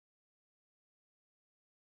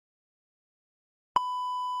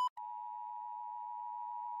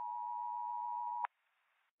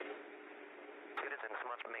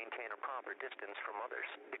must maintain a proper distance from others,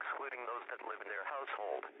 excluding those that live in their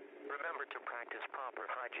household. Remember to practice proper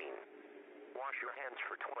hygiene. Wash your hands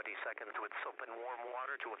for 20 seconds with soap and warm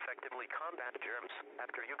water to effectively combat germs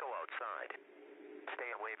after you go outside.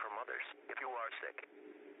 Stay away from others if you are sick.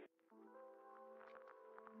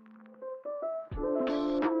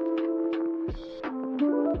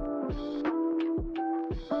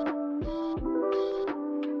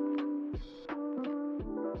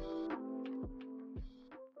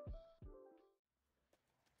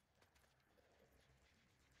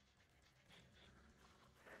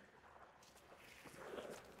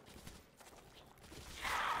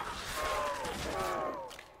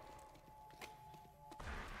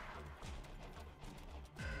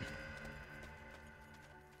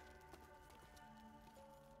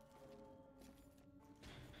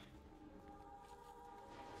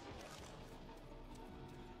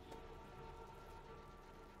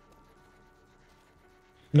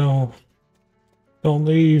 No. Don't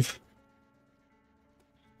leave.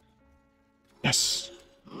 Yes.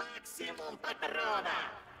 Maximum Patrona.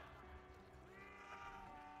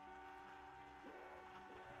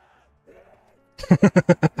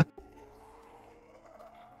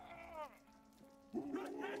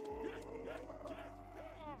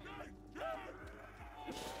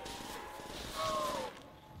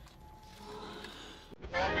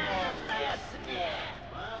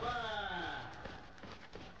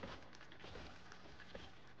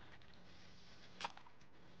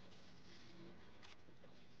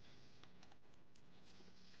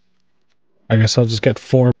 I guess I'll just get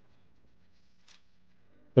 4.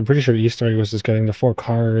 I'm pretty sure the Easter egg was just getting the 4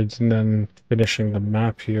 cards and then finishing the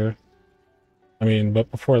map here. I mean,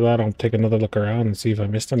 but before that, I'll take another look around and see if I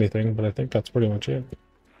missed anything, but I think that's pretty much it.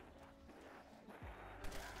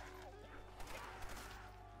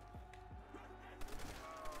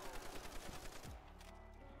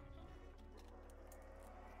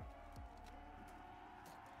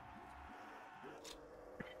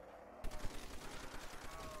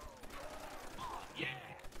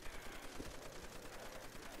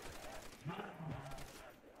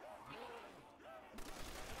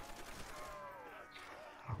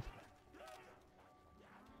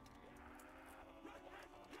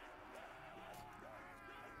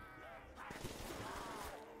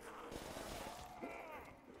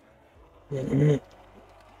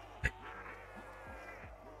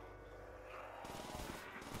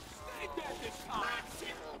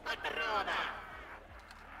 Maximum Patrona.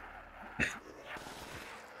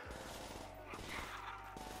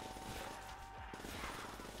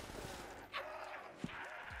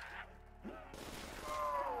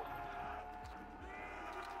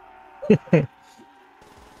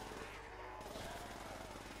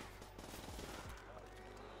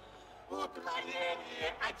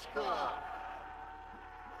 Удвоение очков.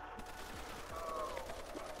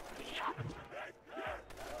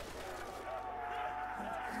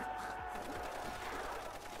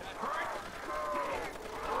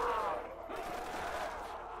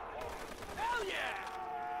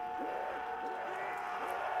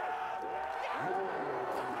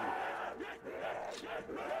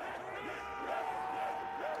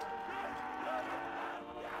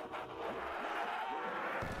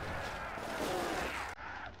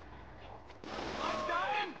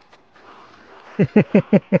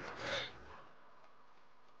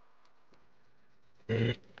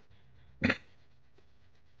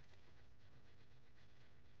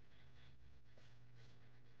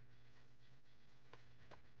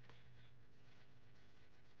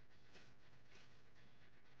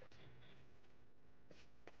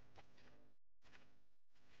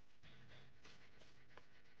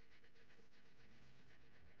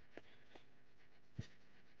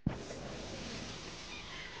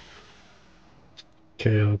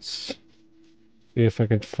 Okay, let's see if I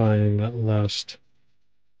can find that last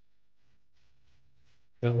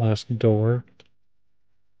door.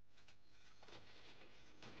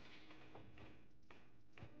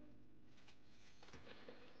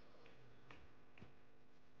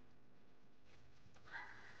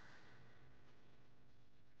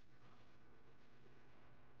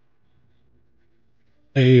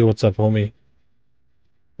 Hey, what's up, homie? As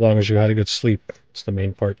long as you had a good sleep, it's the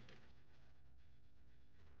main part.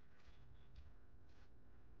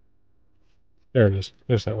 There it is.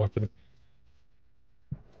 There's that weapon.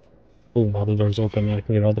 Boom, all the doors open. I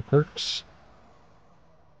can get all the perks.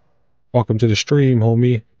 Welcome to the stream,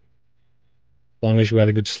 homie. As long as you had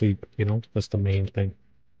a good sleep, you know, that's the main thing.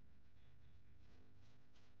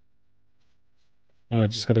 I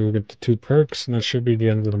just gotta go get the 2 perks, and that should be the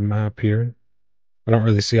end of the map here. I don't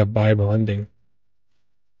really see a Bible ending.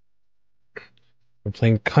 We're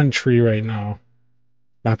playing country right now.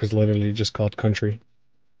 Map is literally just called country.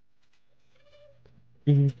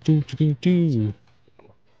 Do, do, do, do, do.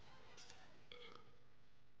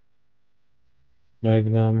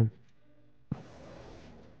 Magnum.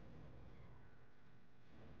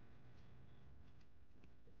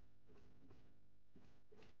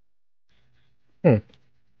 Hmm.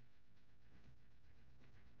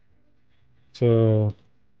 So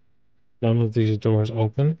none of these doors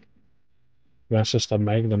open. That's just a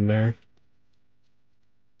magnum there.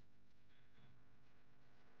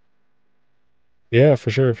 Yeah, for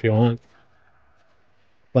sure if you want.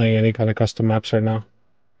 Playing any kind of custom maps right now.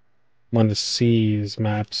 I'm on the C's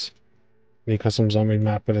maps. The custom zombie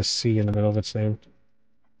map with a C in the middle of its name.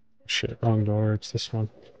 Shit, wrong door. It's this one.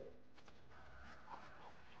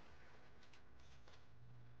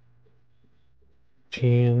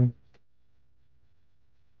 Ten.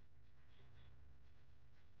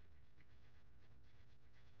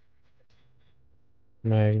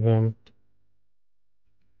 Magnum.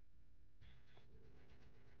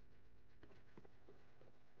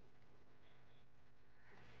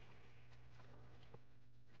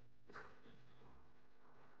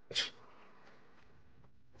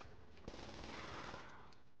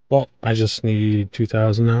 Well, I just need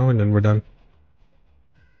 2,000 now and then we're done.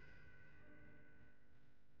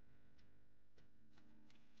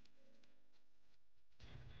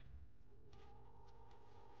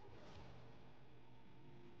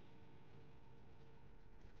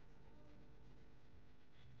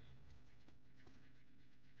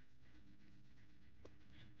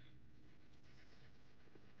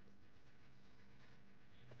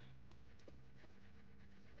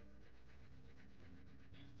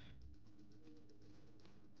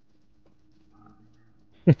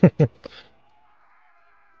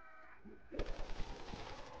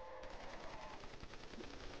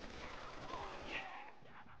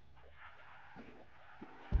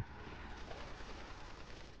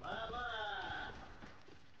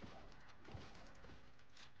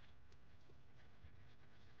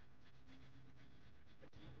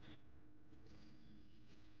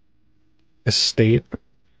 Estate.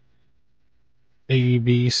 A,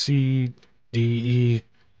 B, C, D, E.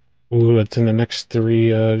 Ooh, that's in the next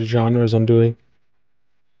three genres I'm doing.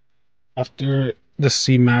 After the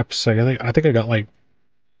C maps, I think I got like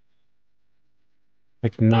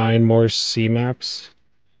 9 more C maps.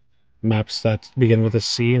 Maps that begin with a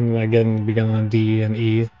C and again begin on D and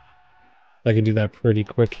E. I can do that pretty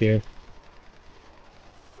quick here.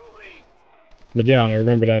 But yeah, I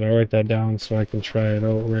remember that. I'll write that down so I can try it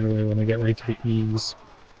out right away when I get right to the E's.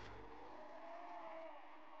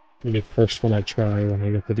 Maybe the first one I try when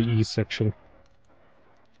I get to the E section.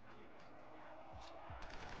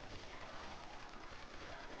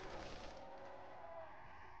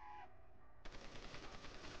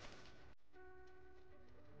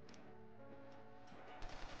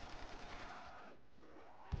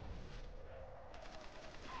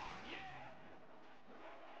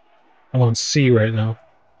 I'm on C right now.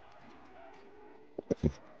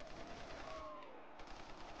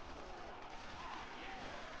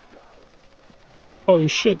 Holy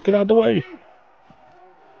shit, get out of the way!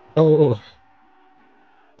 Oh,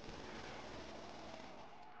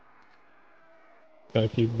 gotta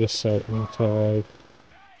keep this out until I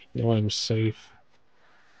know I'm safe.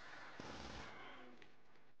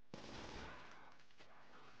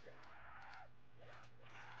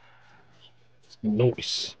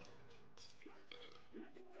 Nice.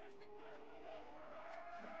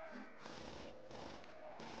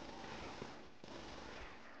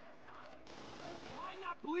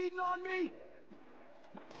 Bleeding on me?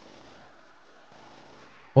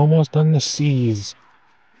 Almost done the C's.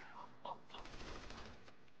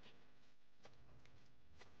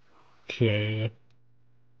 Okay.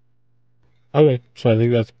 Okay, so I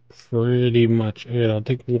think that's pretty much it. I'll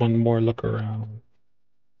take one more look around.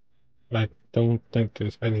 But I don't think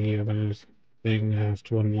there's any other thing I have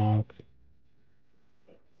to unlock.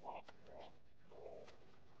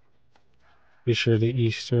 Be sure the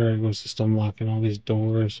Easter egg was just unlocking all these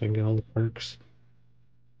doors so I can get all the perks.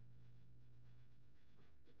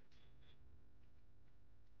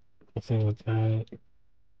 Nothing with that.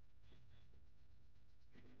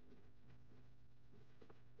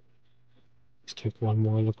 Let's take one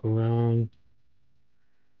more look around.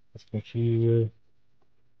 Let's go here.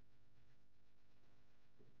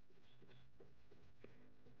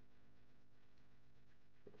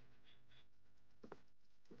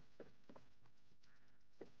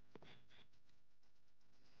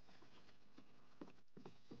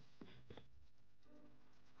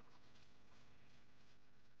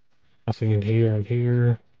 Nothing in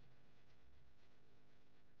here.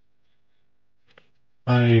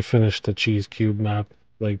 I finished the cheese cube map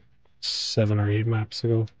like 7 or 8 maps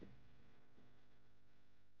ago.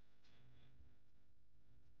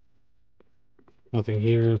 Nothing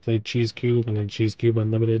here. Played cheese cube and then cheese cube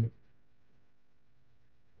unlimited.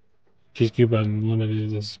 Cheese cube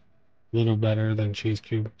unlimited is a little better than cheese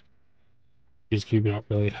cube. Cheese cube you don't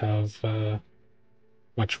really have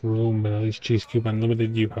much room, but at least cheese cube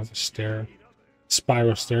unlimited you have a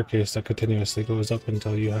spiral staircase that continuously goes up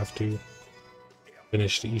until you have to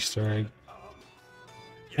finish the Easter egg.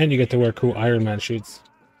 And you get to wear cool Iron Man suits.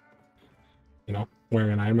 You know,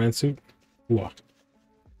 wearing an Iron Man suit. Whoa.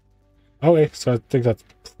 Okay, so I think that's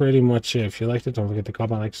pretty much it. If you liked it, don't forget to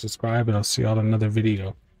comment, like, subscribe, and I'll see you all in another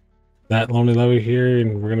video. ThatLonleyLover here,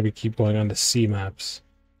 and we're going to keep going on the sea maps.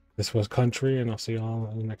 This was Country, and I'll see you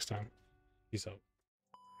all next time. Peace out.